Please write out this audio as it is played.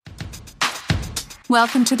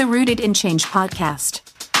Welcome to the Rooted in Change podcast.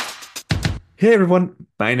 Hey everyone,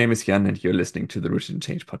 my name is Jan and you're listening to the Rooted in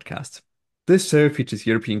Change podcast. This show features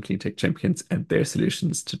European clean tech champions and their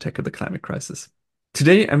solutions to tackle the climate crisis.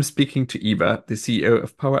 Today I'm speaking to Ivar, the CEO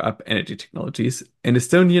of PowerUp Energy Technologies, an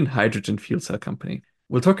Estonian hydrogen fuel cell company.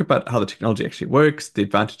 We'll talk about how the technology actually works, the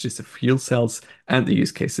advantages of fuel cells and the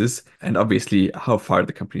use cases, and obviously how far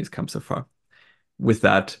the company has come so far. With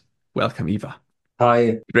that, welcome Ivar.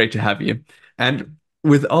 Hi. Great to have you. And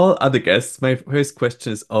with all other guests, my first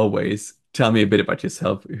question is always, tell me a bit about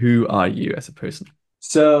yourself. Who are you as a person?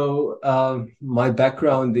 So my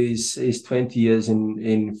background is 20 years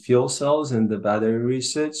in fuel cells and the battery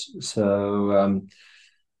research. So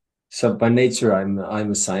by nature I'm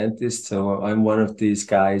a scientist. So I'm one of these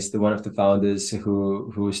guys, one of the founders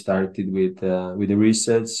who started with the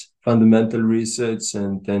research, fundamental research,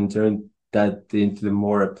 and then turned that into the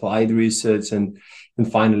more applied research, and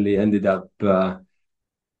finally ended up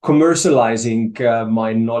commercializing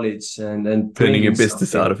my knowledge and turning a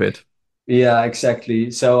business out of it. Yeah, exactly.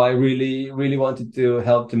 So I really wanted to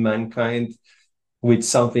help the mankind with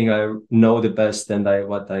something I know the best, and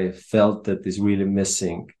what I felt that is really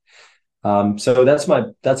missing. So that's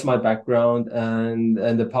my background, and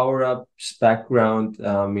the PowerUp's background.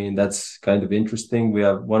 I mean, that's kind of interesting. We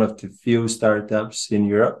are one of the few startups in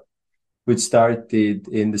Europe which started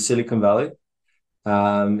in the Silicon Valley,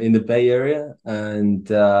 in the Bay Area, and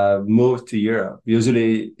moved to Europe.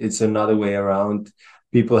 Usually it's another way around.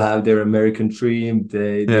 People have their American dream.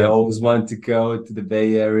 They always want to go to the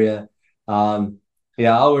Bay Area. Our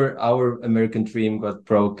American dream got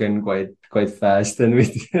broken quite fast, and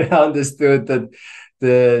we understood that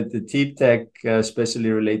the deep tech,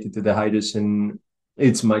 especially related to the hydrogen,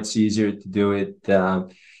 it's much easier to do it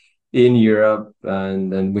in Europe,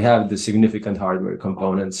 and we have the significant hardware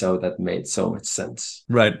component, so that made so much sense.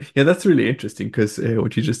 Right. Yeah, that's really interesting because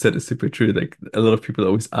what you just said is super true. Like a lot of people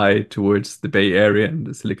always eye towards the Bay Area and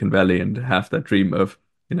the Silicon Valley and have that dream of,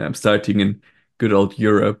 I'm starting in good old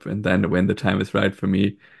Europe, and then when the time is right for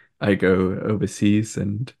me, I go overseas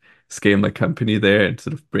and scale my company there and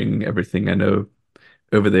sort of bring everything I know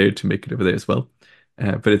over there to make it over there as well.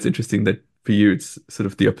 But it's interesting that for you, it's sort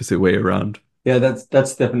of the opposite way around. Yeah,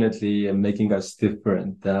 that's definitely making us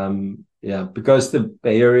different. Because the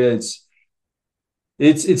Bay Area,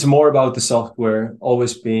 it's more about the software.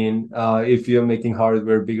 Always been. If you're making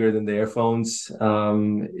hardware bigger than the earphones,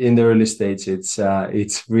 in the early stage,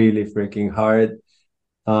 it's really freaking hard.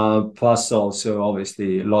 Plus, also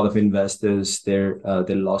obviously a lot of investors they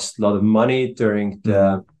lost a lot of money during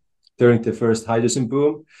the first hydrogen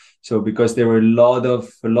boom. So because there were a lot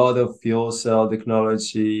of fuel cell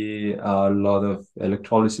technology, a lot of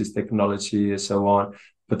electrolysis technology, and so on,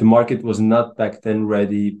 but the market was not back then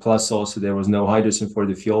ready. Plus, also there was no hydrogen for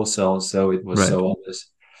the fuel cells, so it was so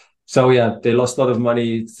obvious. So yeah, they lost a lot of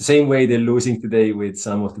money. It's the same way they're losing today with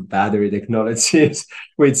some of the battery technologies,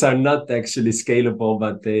 which are not actually scalable,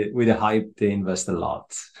 but with the hype they invest a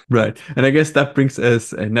lot. Right, and I guess that brings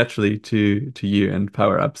us naturally to you and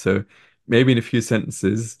PowerUp. So maybe in a few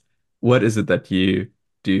sentences, what is it that you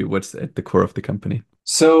do? What's at the core of the company?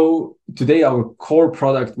 So today, our core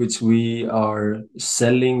product, which we are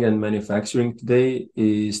selling and manufacturing today,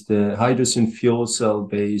 is the hydrogen fuel cell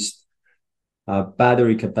based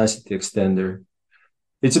battery capacity extender.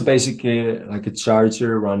 It's basically like a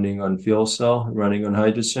charger running on fuel cell, running on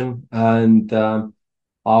hydrogen, and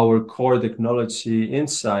our core technology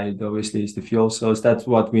inside, obviously, is the fuel cells. That's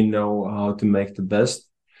what we know how to make the best.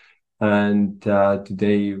 And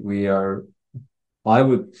today we are, I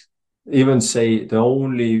would even say, the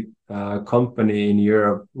only company in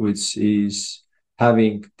Europe which is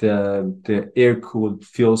having the air-cooled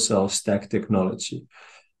fuel cell stack technology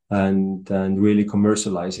and really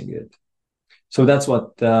commercializing it. So that's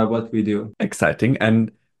what we do. Exciting.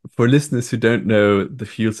 And for listeners who don't know the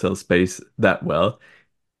fuel cell space that well,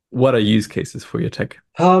 what are use cases for your tech?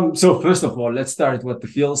 So first of all, let's start what the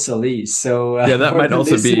fuel cell is. So that might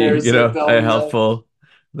also be, a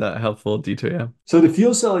helpful detail. Yeah. So the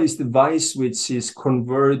fuel cell is the device which is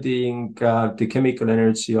converting the chemical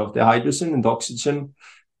energy of the hydrogen and oxygen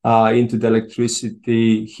into the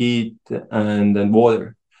electricity, heat, and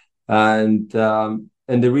water. And the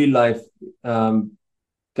real life, the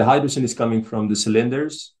hydrogen is coming from the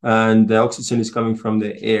cylinders, and the oxygen is coming from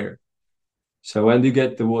the air. So when you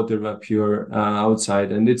get the water vapor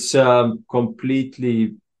outside, and it's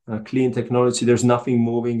completely clean technology, there's nothing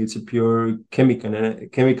moving. It's a pure chemical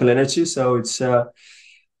energy. So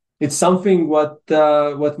it's something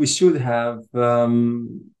what we should have,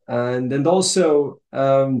 and also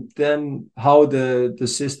then how the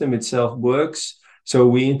system itself works. So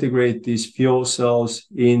we integrate these fuel cells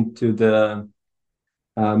into the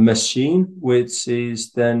machine, which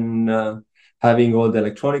is then having all the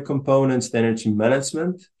electronic components, the energy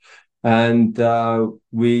management, and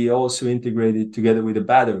we also integrate it together with the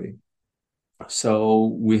battery.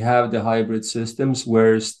 So we have the hybrid systems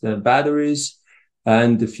where the batteries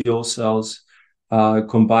and the fuel cells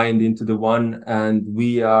combined into the one, and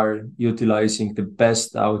we are utilizing the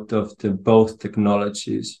best out of the both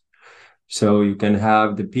technologies. So you can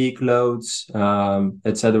have the peak loads,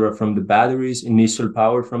 etc., from the batteries, initial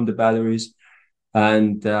power from the batteries,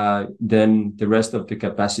 and then the rest of the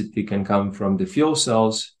capacity can come from the fuel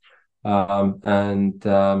cells. And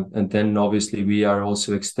then obviously we are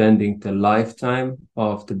also extending the lifetime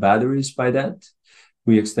of the batteries by that.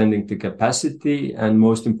 We're extending the capacity, and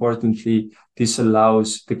most importantly, this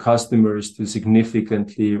allows the customers to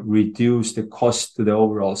significantly reduce the cost to the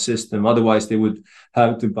overall system. Otherwise, they would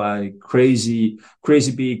have to buy crazy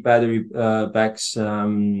big battery packs,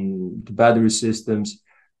 the battery systems.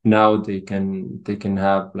 Now they can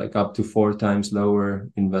have like up to 4 times lower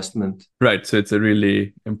investment. Right. So it's a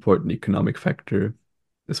really important economic factor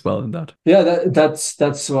as well in that. Yeah,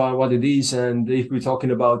 that's what it is. And if we're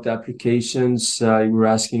talking about the applications, you were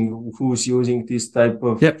asking who's using this type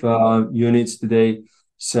of units today.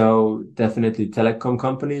 So definitely telecom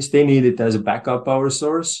companies, they need it as a backup power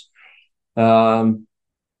source. And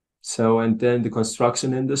then the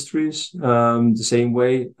construction industries, the same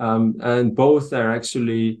way. And both are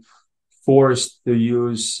actually forced to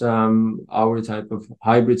use our type of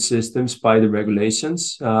hybrid systems by the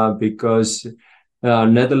regulations, because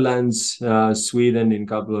Netherlands, Sweden in a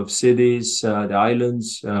couple of cities, the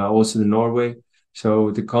islands, also the Norway.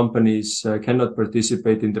 So the companies cannot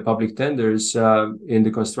participate in the public tenders in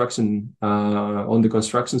the construction on the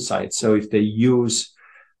construction site. So if they use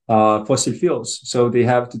fossil fuels, so they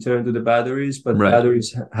have to turn to the batteries, but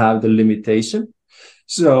batteries have the limitation.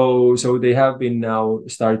 So they have been now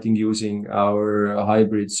starting using our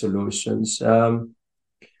hybrid solutions.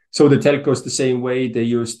 So the telcos the same way. They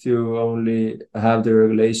used to only have the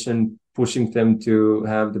regulation pushing them to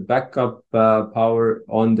have the backup power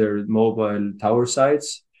on their mobile tower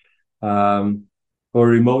sites or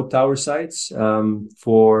remote tower sites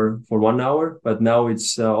for 1 hour. But now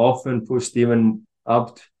it's often pushed even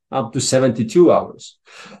up to 72 hours.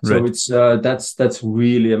 So it's that's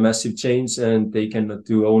really a massive change, and they cannot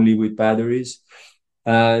do only with batteries.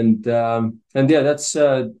 And yeah, that's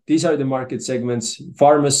these are the market segments: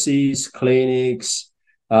 pharmacies, clinics,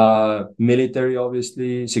 military,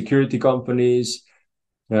 obviously, security companies,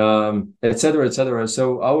 etc., etc.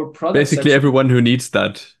 So our product, basically everyone who needs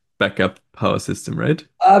that backup power system, right?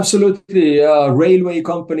 Absolutely. Railway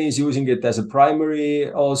companies using it as a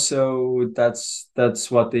primary. Also, that's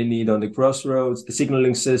what they need on the crossroads, the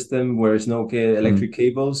signaling system where there's no electric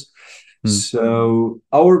cables. So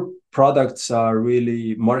our products are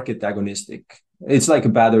really market agnostic. It's like a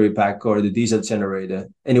battery pack or the diesel generator.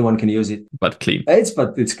 Anyone can use it. But clean.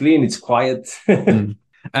 It's clean, it's quiet.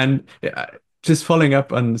 And just following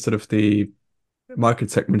up on sort of the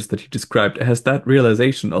market segments that you described, has that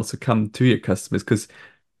realization also come to your customers? Because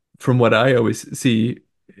from what I always see,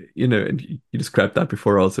 and you described that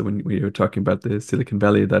before also when we were talking about the Silicon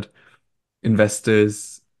Valley, that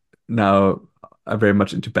investors now are very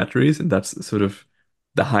much into batteries, and that's sort of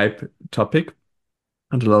the hype topic,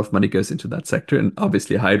 and a lot of money goes into that sector. And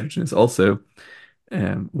obviously hydrogen is also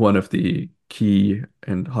one of the key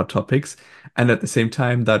and hot topics. And at the same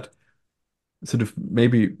time, that sort of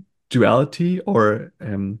maybe duality or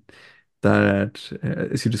that,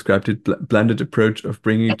 as you described it, blended approach of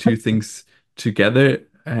bringing two things together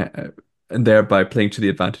and thereby playing to the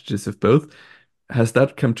advantages of both. Has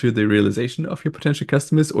that come to the realization of your potential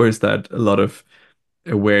customers, or is that a lot of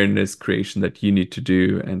awareness creation that you need to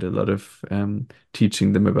do and a lot of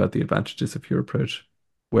teaching them about the advantages of your approach?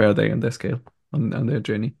 Where are they on their scale, on their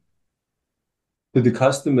journey? To the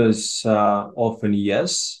customers, often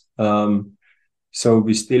yes. So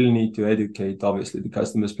we still need to educate, obviously, the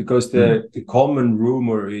customers, because the common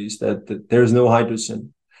rumor is that there's no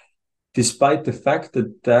hydrogen, despite the fact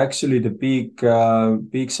that actually the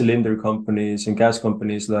big cylinder companies and gas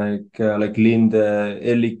companies like Linde,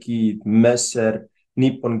 Air Liquide, Messer,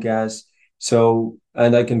 Nippon Gas. So,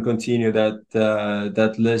 and I can continue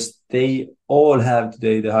that list. They all have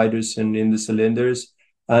today the hydrogen in the cylinders,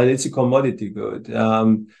 and it's a commodity good.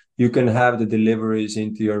 You can have the deliveries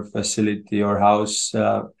into your facility or house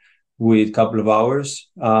with a couple of hours.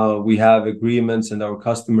 We have agreements, and our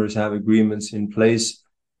customers have agreements in place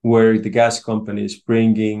where the gas company is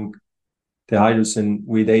bringing the hydrogen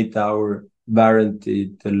with 8-hour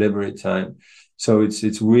guaranteed delivery time. So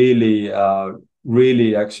it's really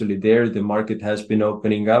really actually there. The market has been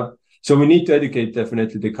opening up. So we need to educate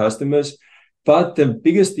definitely the customers. But the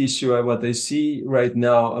biggest issue, what I see right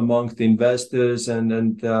now among the investors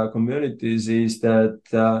and communities is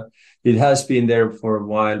that it has been there for a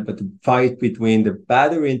while, but the fight between the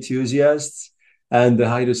battery enthusiasts and the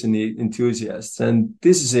hydrogen enthusiasts. And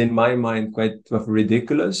this is, in my mind, quite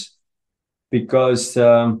ridiculous because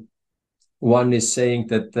one is saying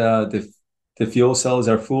that the fuel cells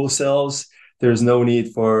are full cells. There's no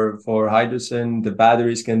need for hydrogen. The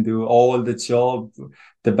batteries can do all the job.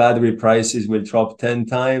 The battery prices will drop 10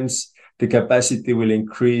 times. The capacity will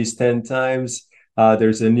increase 10 times.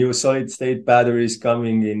 There's a new solid state batteries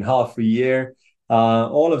coming in half a year.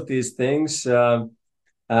 All of these things.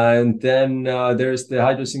 And then there's the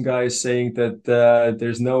hydrogen guys saying that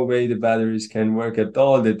there's no way the batteries can work at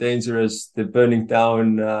all. They're dangerous. They're burning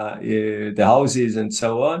down the houses and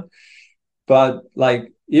so on. But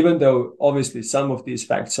like, even though obviously some of these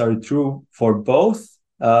facts are true for both,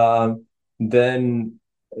 then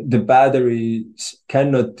the batteries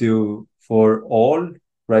cannot do for all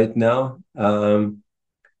right now.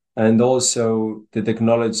 And also the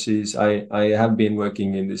technologies, I have been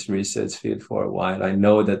working in this research field for a while. I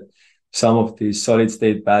know that some of these solid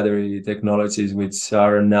state battery technologies, which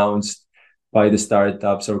are announced by the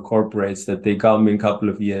startups or corporates, that they come in a couple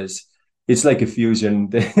of years, it's like a fusion.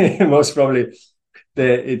 Most probably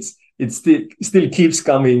it still keeps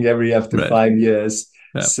coming every after Right. 5 years.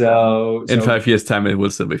 Yeah. So in 5 years' time, it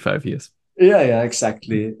will still be 5 years. Yeah,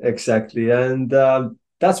 exactly. And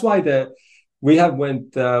that's why we have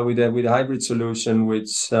went with a hybrid solution,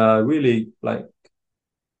 which really like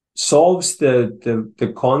solves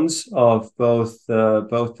the cons of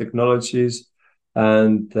both technologies,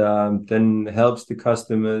 and then helps the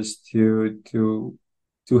customers to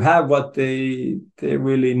have what they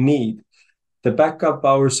really need. The backup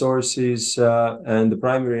power sources and the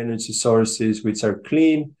primary energy sources, which are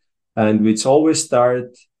clean and which always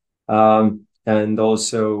start, and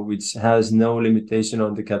also which has no limitation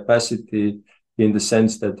on the capacity, in the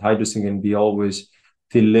sense that hydrogen can be always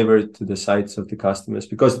delivered to the sites of the customers,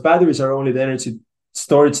 because the batteries are only the energy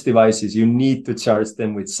storage devices. You need to charge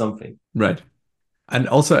them with something. Right. And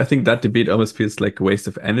also, I think that debate almost feels like a waste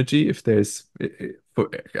of energy. If there's,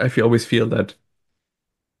 I always feel that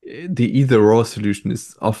the either or solution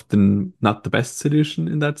is often not the best solution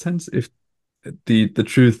in that sense. If the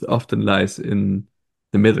truth often lies in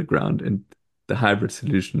the middle ground, and the hybrid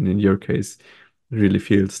solution in your case really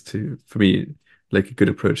feels for me like a good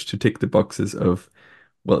approach to tick the boxes of,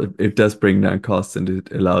 well, it does bring down costs and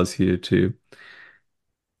it allows you to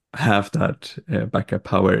have that backup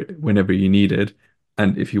power whenever you need it.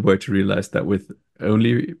 And if you were to realize that with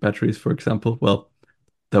only batteries, for example, well,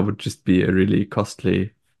 that would just be a really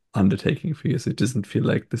costly undertaking for you. So it doesn't feel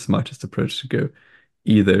like the smartest approach to go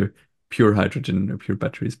either pure hydrogen or pure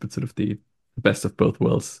batteries, but sort of the best of both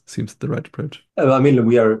worlds seems the right approach. I mean,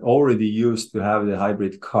 we are already used to have the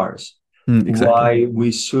hybrid cars. Exactly. Why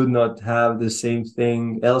we should not have the same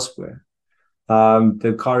thing elsewhere?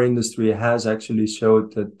 The car industry has actually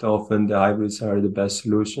showed that often the hybrids are the best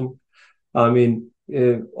solution. I mean,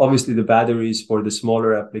 obviously the batteries for the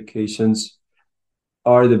smaller applications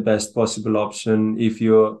are the best possible option. If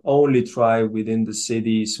you only drive within the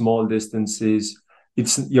city, small distances,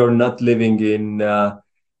 you're not living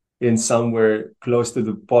in somewhere close to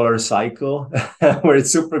the polar cycle where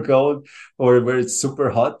it's super cold or where it's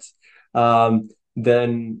super hot.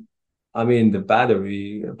 Then I mean, the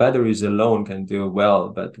batteries alone can do well,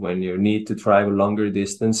 but when you need to drive longer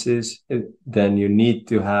distances, then you need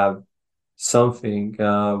to have something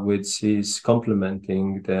which is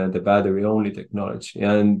complementing the battery only technology.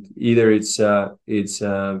 And either it's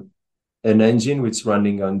an engine which is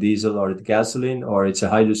running on diesel or gasoline, or it's a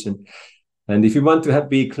hydrogen. And if you want to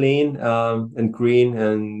be clean and green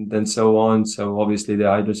and so on, so obviously the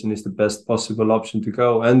hydrogen is the best possible option to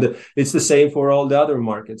go. And it's the same for all the other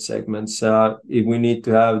market segments. If we need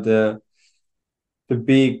to have the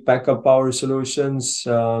big backup power solutions,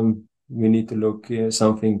 we need to look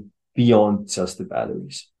something beyond just the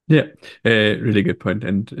batteries. Yeah, really good point.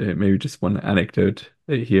 And maybe just one anecdote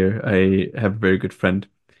here. I have a very good friend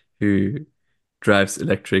who drives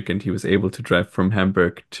electric, and he was able to drive from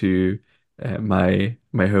Hamburg to my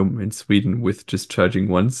home in Sweden with just charging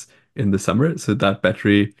once in the summer. So that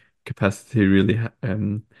battery capacity really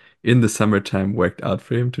in the summertime worked out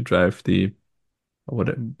for him to drive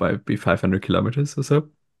what might be 500 kilometers or so.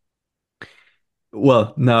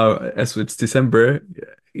 Well, now as it's December,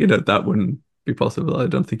 that wouldn't be possible. I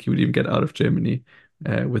don't think he would even get out of Germany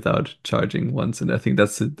without charging once. And I think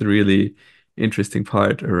that's the really interesting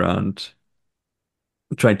part around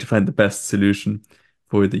trying to find the best solution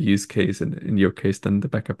for the use case, and in your case, then the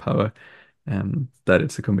backup power. That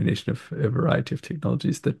it's a combination of a variety of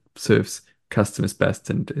technologies that serves customers best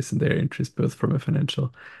and is in their interest, both from a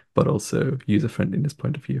financial but also user friendliness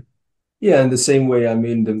point of view. Yeah, in the same way, I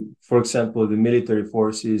mean, for example, the military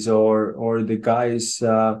forces or the guys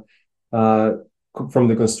uh, from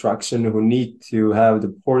the construction who need to have the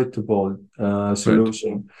portable Right.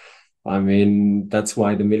 solution. I mean, that's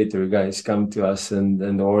why the military guys come to us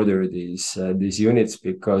and order these units,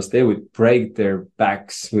 because they would break their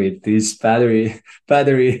backs with these battery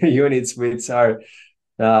units, which are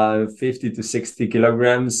 50 to 60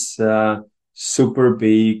 kilograms, super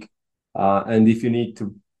big. And if you need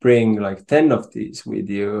to bring like 10 of these with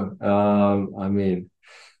you, I mean,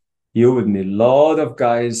 you would need a lot of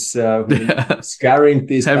guys who Yeah. carrying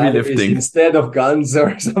these Heavy batteries lifting. instead of guns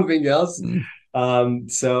or something else. Mm.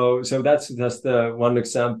 So that's just one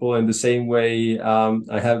example. In the same way,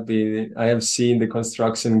 I have seen the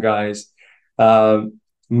construction guys um,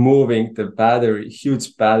 moving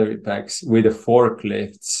huge battery packs with the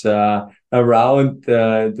forklifts around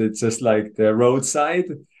just like the roadside,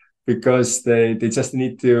 because they just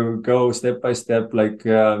need to go step by step, like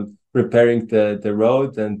repairing the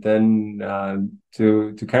road, and then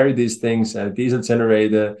to carry these things, diesel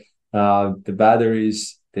generator, the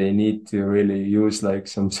batteries, they need to really use like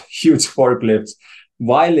some huge forklifts.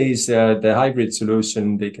 While is the hybrid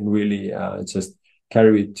solution, they can really just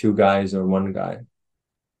carry with two guys or one guy.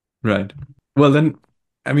 Right. Well, then,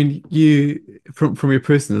 I mean, you from your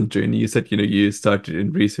personal journey, you said, you started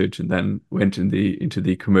in research and then went into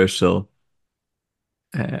the commercial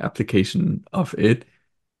application of it.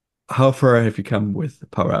 How far have you come with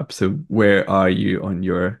PowerUp? So where are you on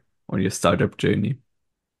your startup journey?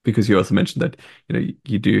 Because you also mentioned that,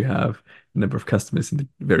 you do have a number of customers in the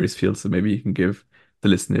various fields, so maybe you can give the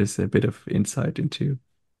listeners a bit of insight into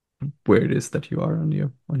where it is that you are on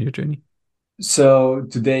your journey. So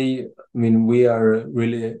today, I mean, we are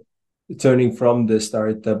really turning from the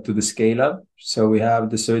startup to the scale up. So we have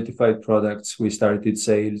the certified products. We started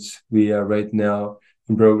sales. We are right now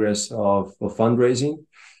in progress of fundraising.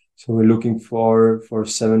 So we're looking for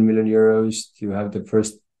 7 million euros to have the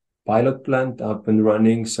first pilot plant up and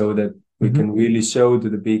running, so that we Hmm. can really show to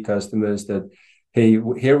the big customers that, hey,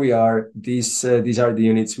 here we are. These are the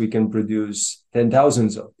units we can produce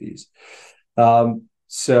 10,000s of these.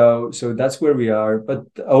 So that's where we are. But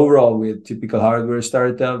overall, we're a typical hardware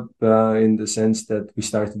startup in the sense that we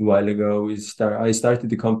started a while ago. I started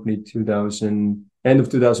the company end of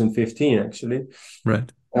 2015 actually,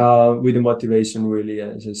 Right. with the motivation really,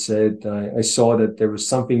 as I said, I saw that there was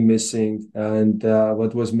something missing, and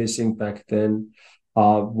what was missing back then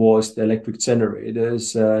was the electric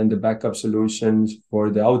generators and the backup solutions for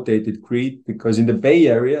the outdated grid. Because in the Bay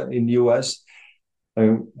Area in the US,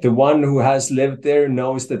 the one who has lived there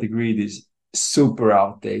knows that the grid is super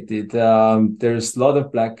outdated. There's a lot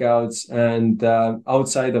of blackouts, and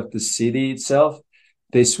outside of the city itself,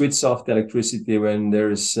 they switch off the electricity when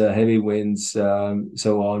there's heavy winds,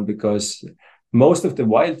 so on. Because most of the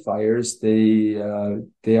wildfires,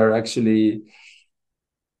 they are actually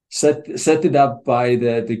set it up by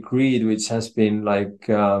the grid, which has been like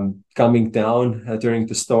coming down during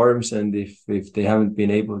the storms, and if they haven't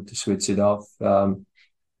been able to switch it off.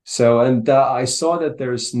 And I saw that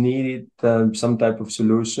there's needed some type of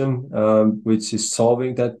solution which is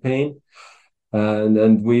solving that pain.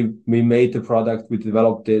 And we made the product, we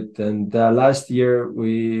developed it, and last year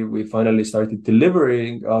we finally started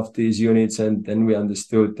delivering of these units, and then we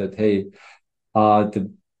understood that, hey,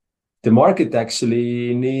 the market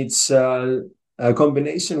actually needs a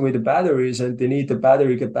combination with the batteries, and they need the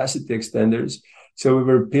battery capacity extenders. So we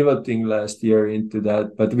were pivoting last year into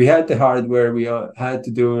that, but we had the hardware. We had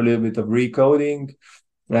to do a little bit of recoding,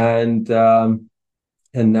 and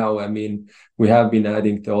now, I mean, we have been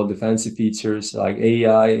adding to all the fancy features like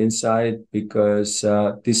AI inside, because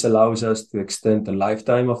this allows us to extend the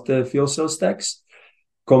lifetime of the fuel cell stacks,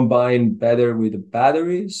 combine better with the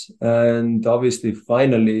batteries, and obviously,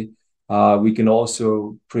 finally, we can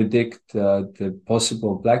also predict the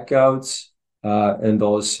possible blackouts, and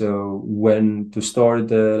also when to store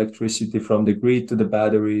the electricity from the grid to the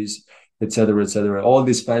batteries, etc., etc. All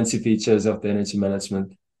these fancy features of the energy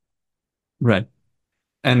management. Right.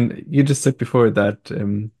 And you just said before that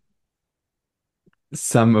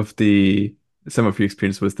some of the some of your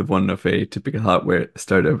experience was the one of a typical hardware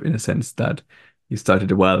startup, in a sense that you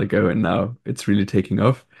started a while ago and now it's really taking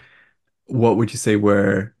off. What would you say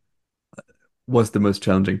was the most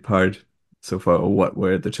challenging part so far, or what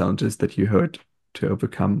were the challenges that you had to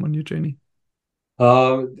overcome on your journey?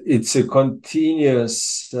 It's a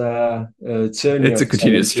continuous journey It's a of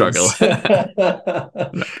continuous struggle. challenges,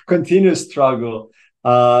 Right. continuous struggle.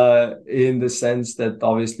 In the sense that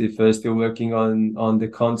obviously first you're working on the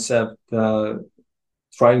concept,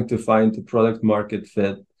 trying to find the product market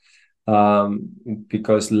fit, um,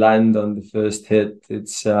 because land on the first hit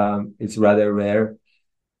it's rather rare.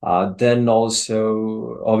 Then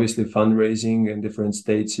also, obviously, fundraising in different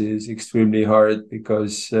states is extremely hard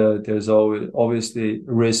because there's always obviously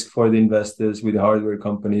risk for the investors with the hardware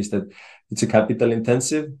companies that it's a capital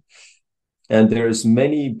intensive. And there's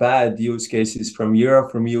many bad use cases from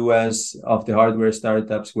Europe, from US of the hardware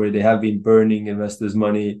startups where they have been burning investors'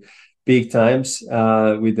 money big times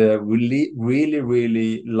with a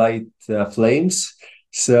really light flames.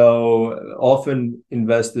 So often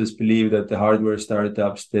investors believe that the hardware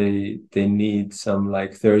startups they need some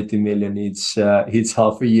like 30 million each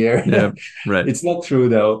half a year. Yeah, right. It's not true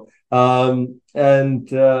though. And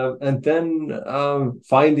then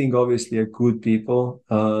finding obviously a good people,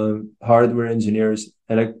 hardware engineers,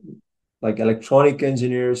 like electronic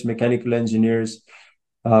engineers, mechanical engineers,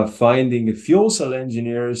 finding a fuel cell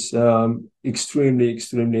engineers,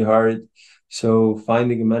 extremely hard. So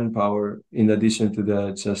finding a manpower in addition to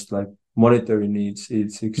the just like monetary needs,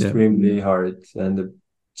 it's Yeah. extremely hard and a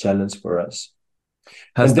challenge for us.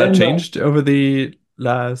 Has And that then changed over the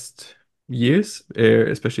last years,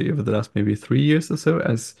 especially over the last maybe 3 years or so?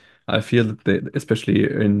 As I feel that especially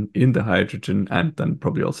in the hydrogen and then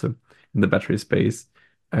probably also in the battery space,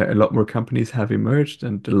 a lot more companies have emerged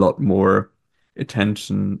and a lot more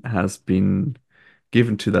attention has been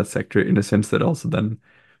given to that sector in a sense that also then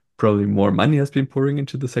probably more money has been pouring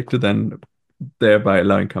into the sector, then thereby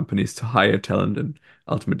allowing companies to hire talent and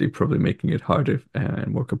ultimately probably making it harder and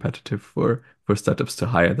more competitive for startups to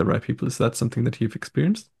hire the right people. Is that something that you've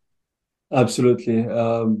experienced? absolutely.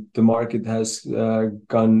 The market has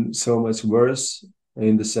gone so much worse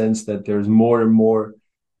in the sense that there's more and more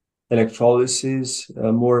electrolysis,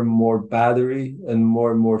 more and more battery, and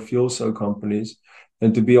more fuel cell companies.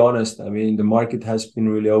 And to be honest, I mean, the market has been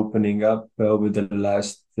really opening up over the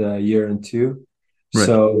last year and two. Right.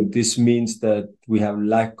 So this means that we have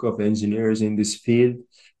lack of engineers in this field,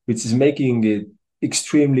 which is making it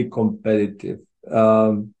extremely competitive,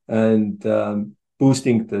 and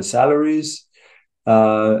boosting the salaries,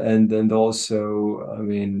 and also, I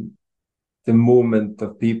mean, the movement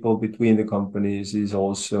of people between the companies is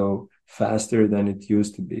also faster than it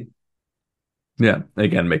used to be. Yeah.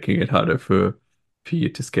 Again, making it harder for you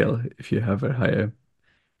to scale if you have a higher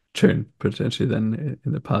churn potentially than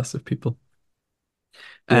in the past of people.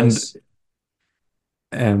 And Yes.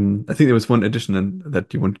 I think there was one addition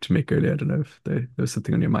that you wanted to make earlier. I don't know if there was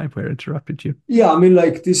something on your mind where I interrupted you. Yeah, I mean,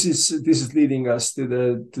 like this is leading us to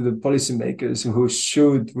the policymakers who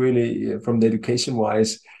should really, from the education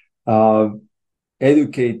wise, uh,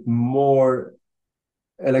 educate more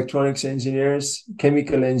electronics engineers,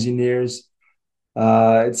 chemical engineers,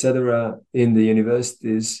 etc., in the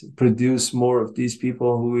universities. Produce more of these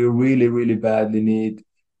people who we really badly need.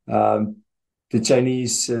 Um, the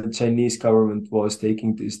Chinese government was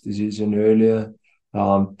taking this decision earlier.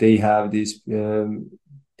 They have these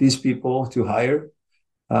people to hire,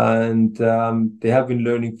 and they have been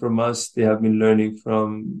learning from us. They have been learning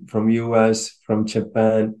from US, from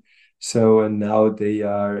Japan. So and now they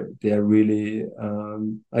are really,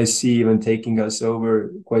 I see, even taking us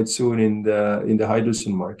over quite soon in the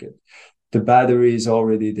hydrogen market. The batteries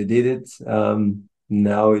already they did it.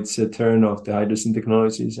 Now it's a turn of the hydrogen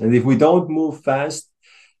technologies, and if we don't move fast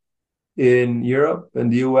in Europe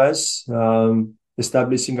and the US,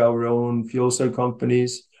 establishing our own fuel cell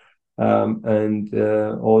companies, and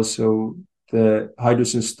also the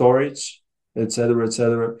hydrogen storage, etc.,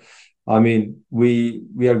 etc. I mean, we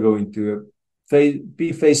are going to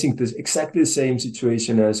be facing this exactly the same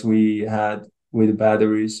situation as we had with the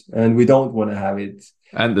batteries, and we don't want to have it.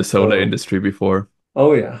 And the solar So, industry before.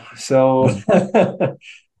 oh yeah. So Mm,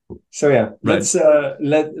 so yeah, right.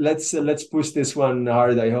 let's push this one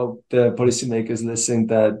hard. I hope the policymakers listen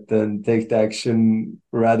that and take the action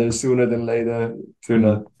rather sooner than later to Mm.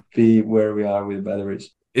 not be where we are with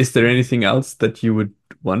batteries. Is there anything else that you would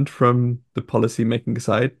want from the policy making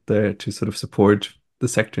side there to sort of support the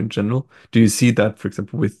sector in general? Do you see that, for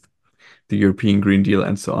example, with the European Green Deal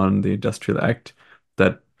and so on, the Industrial Act,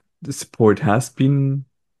 that the support has been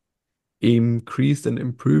increased and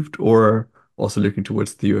improved, or also looking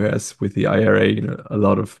towards the US with the IRA, a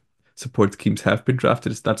lot of support schemes have been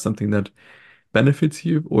drafted. Is that something that benefits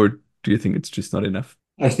you, or do you think it's just not enough?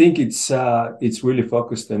 I think it's really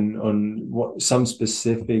focused on some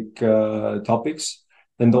specific topics,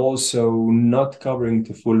 and also not covering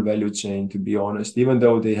the full value chain, to be honest, even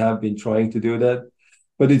though they have been trying to do that.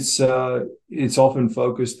 But it's often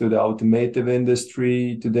focused to the automotive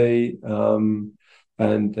industry today,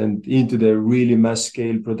 and into the really mass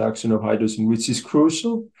scale production of hydrogen, which is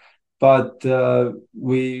crucial. But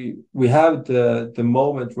we have the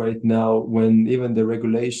moment right now when even the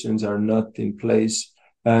regulations are not in place,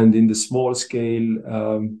 and in the small scale,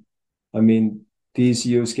 I mean, these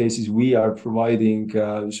use cases, we are providing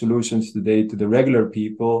solutions today to the regular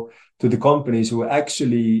people, to the companies who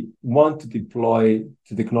actually want to deploy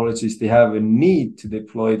the technologies. They have a need to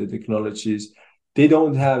deploy the technologies. They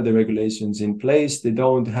don't have the regulations in place. They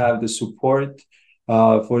don't have the support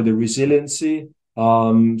for the resiliency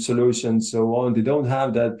solutions, so on. They don't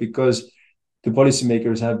have that because the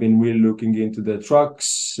policymakers have been really looking into the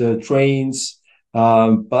trucks, trains,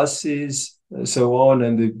 buses, so on,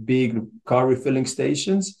 and the big car refilling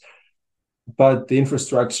stations. But the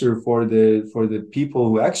infrastructure for the people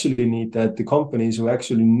who actually need that, the companies who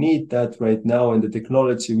actually need that right now, and the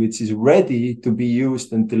technology which is ready to be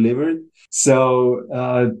used and delivered.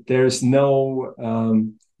 So there's no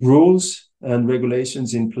rules and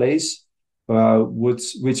regulations in place,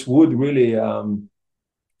 which would really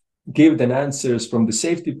give the answers from the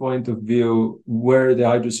safety point of view, where the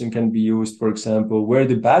hydrogen can be used, for example, where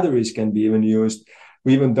the batteries can be even used.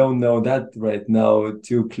 We even don't know that right now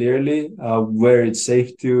too clearly, where it's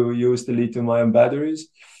safe to use the lithium-ion batteries.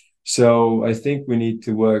 So I think we need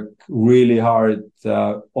to work really hard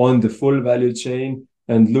on the full value chain,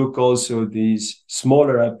 and look also these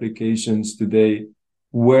smaller applications today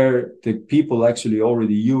where the people actually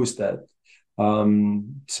already use that.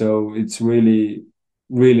 So it's really,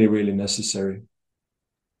 really necessary.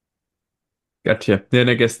 Gotcha. Then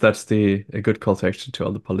I guess that's a good call to action to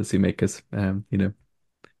all the policymakers,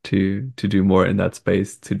 to do more in that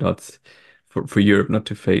space, to not for Europe not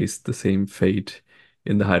to face the same fate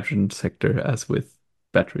in the hydrogen sector as with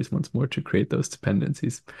batteries once more, to create those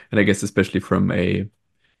dependencies. And I guess especially from a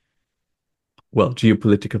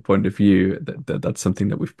geopolitical point of view, that's something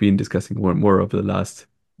that we've been discussing more and more over the last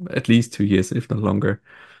at least 2 years, if not longer,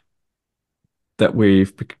 that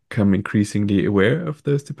we've become increasingly aware of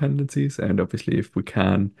those dependencies. And obviously, if we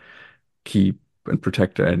can keep and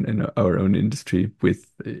protect our own industry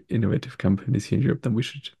with innovative companies here in Europe, then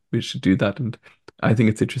we should do that. And I think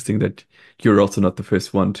it's interesting that you're also not the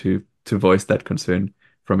first one to voice that concern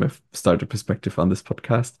from a startup perspective on this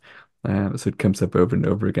podcast. So it comes up over and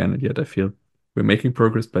over again, and yet I feel we're making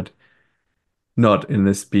progress, but not in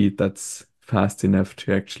a speed that's fast enough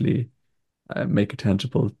to actually make a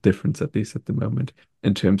tangible difference, at least at the moment,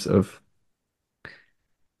 in terms of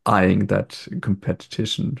eyeing that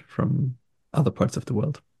competition from other parts of the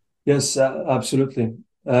world. Yes, absolutely.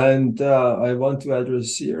 And I want to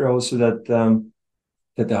address here also that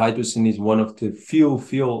that the hydrogen is one of the few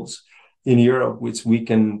fuels in Europe which we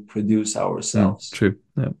can produce ourselves. True.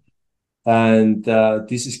 Yeah. And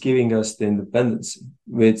this is giving us the independence,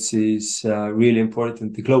 which is really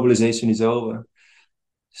important. The globalization is over.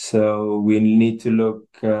 So we need to look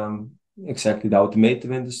exactly the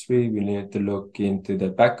automotive industry. We need to look into the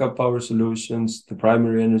backup power solutions, the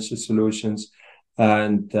primary energy solutions,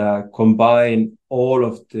 and combine all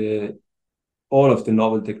of the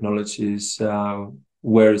novel technologies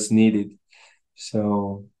where it's needed.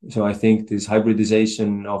 So I think this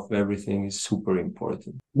hybridization of everything is super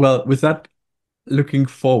important. Well, with that, looking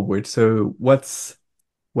forward, so what's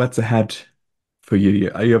ahead for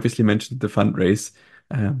you? You obviously mentioned the fundraise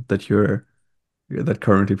that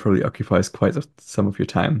currently probably occupies quite some of your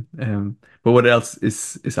time. But what else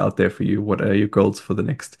is out there for you? What are your goals for the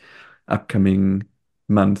next upcoming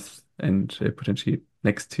month and potentially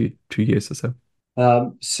next two years or so?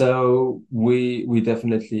 So we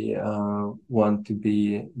definitely want to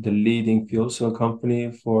be the leading fuel cell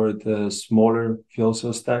company for the smaller fuel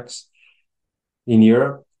cell stacks in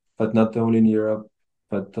Europe, but not only in Europe,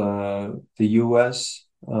 but the US,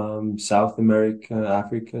 South America,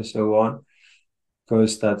 Africa, so on,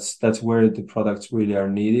 because that's where the products really are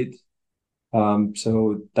needed.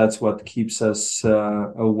 So that's what keeps us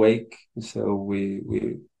awake. So we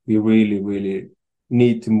really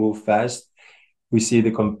need to move fast. We see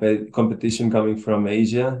the competition coming from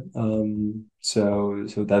Asia. So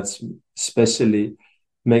that's especially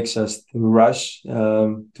makes us rush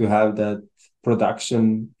to have that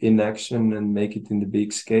production in action and make it in the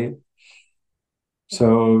big scale.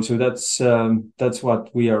 So that's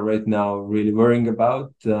what we are right now really worrying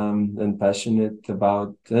about, and passionate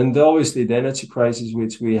about. And obviously the energy crisis,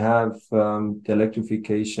 which we have, the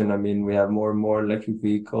electrification. I mean, we have more and more electric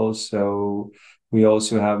vehicles, so we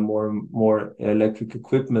also have more and more electric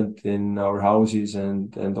equipment in our houses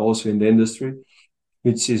and also in the industry,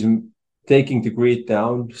 which is taking the grid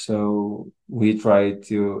down. So we try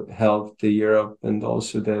to help the Europe and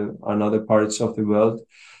also the another parts of the world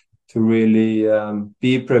to really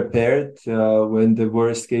be prepared when the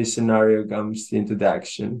worst case scenario comes into the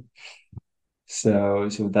action. So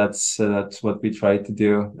that's what we try to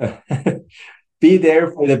do. Be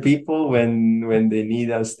there for the people when they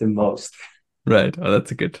need us the most. Right. Oh,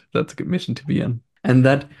 that's a good mission to be on. And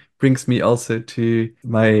that brings me also to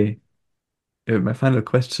my final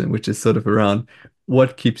question, which is sort of around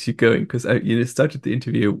what keeps you going? Because you started the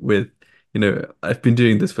interview with, I've been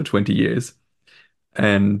doing this for 20 years,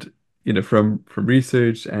 and from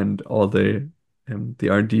research and all the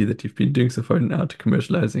R&D that you've been doing so far now to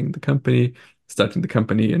commercializing the company, starting the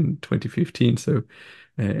company in 2015, so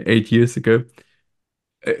 8 years ago.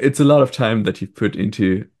 It's a lot of time that you've put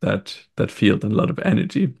into that field and a lot of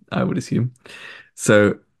energy, I would assume.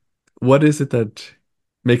 So, what is it that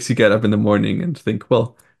makes you get up in the morning and think,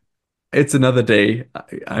 well, it's another day.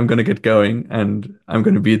 I'm going to get going and I'm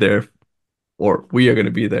going to be there, or we are going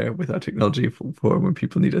to be there with our technology for when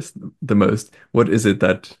people need us the most. What is it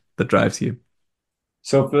that drives you?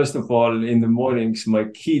 So first of all, in the mornings, my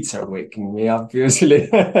kids are waking me up usually.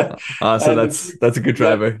 So And that's a good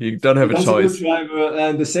yeah, driver. You don't have a that's a good choice. driver.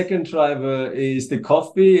 And the second driver is the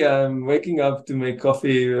coffee. I'm waking up to make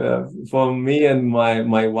coffee for me and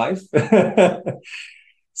my wife.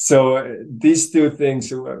 So these two things,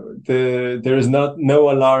 there is no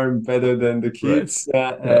alarm better than the Right. kids,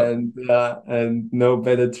 Yeah. and no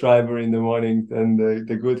better driver in the morning than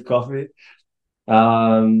the good coffee.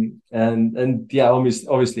 And yeah,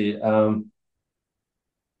 obviously,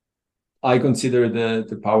 I consider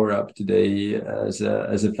the PowerUp today as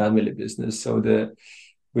a family business. So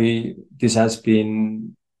this has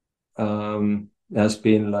been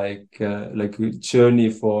like a journey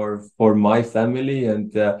for my family,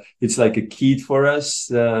 and it's like a key for us,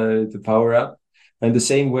 the PowerUp. And the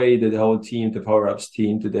same way that the whole team, the PowerUps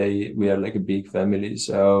team today, we are like a big family.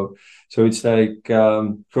 So it's like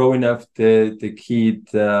growing up the kid,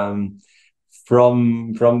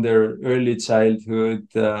 from their early childhood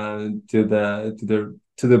to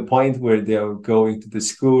the point where they are going to the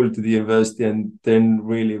school, to the university, and then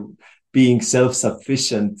really being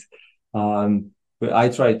self-sufficient. But I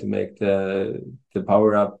try to make the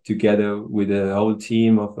PowerUp together with a whole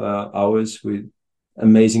team of ours with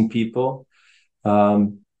amazing people.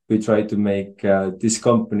 We try to make this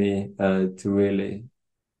company to really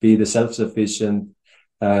be the self-sufficient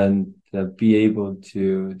and be able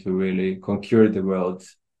to really conquer the world.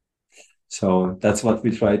 So that's what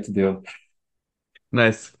we try to do.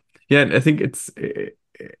 Nice. Yeah, I think it's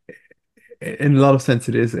in a lot of sense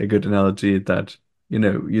it is a good analogy that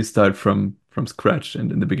you start from scratch,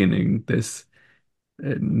 and in the beginning there's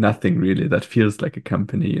nothing really that feels like a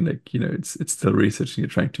company, and like it's still research and you're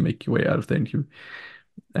trying to make your way out of there. And you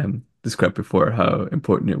described before how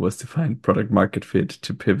important it was to find product market fit,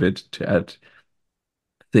 to pivot, to add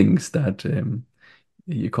things that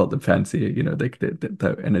you call them fancy, like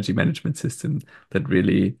the energy management system that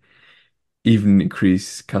really even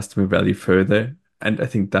increase customer value further. And I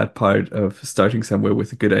think that part of starting somewhere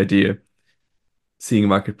with a good idea, seeing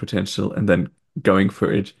market potential, and then going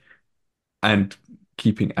for it and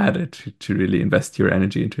keeping at it to really invest your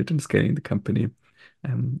energy into it and scaling the company.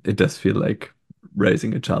 It does feel like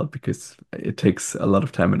raising a child because it takes a lot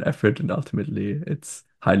of time and effort, and ultimately it's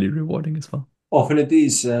highly rewarding as well. Often it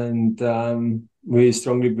is, and we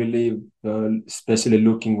strongly believe, especially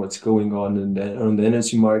looking what's going on on the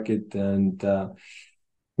energy market and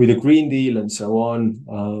with the Green Deal and so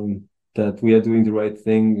on, that we are doing the right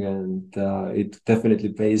thing, and it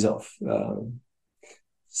definitely pays off.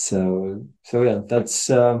 So yeah, that's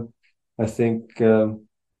I think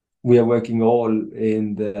we are working all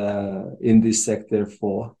in this sector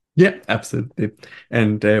for. Yeah, absolutely.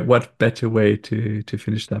 And what better way to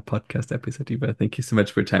finish that podcast episode, Ivar? Thank you so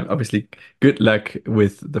much for your time. Obviously, good luck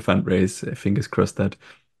with the fundraise. Fingers crossed that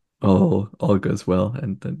all goes well,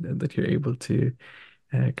 and that you're able to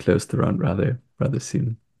close the round rather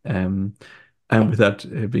soon. And with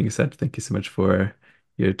that being said, thank you so much for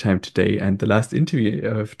your time today and the last interview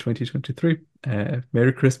of 2023.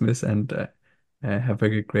 Merry Christmas, and have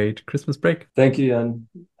a great Christmas break. Thank you, and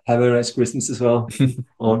have a nice Christmas as well.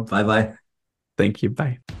 Oh, bye bye. Thank you.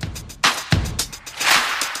 Bye.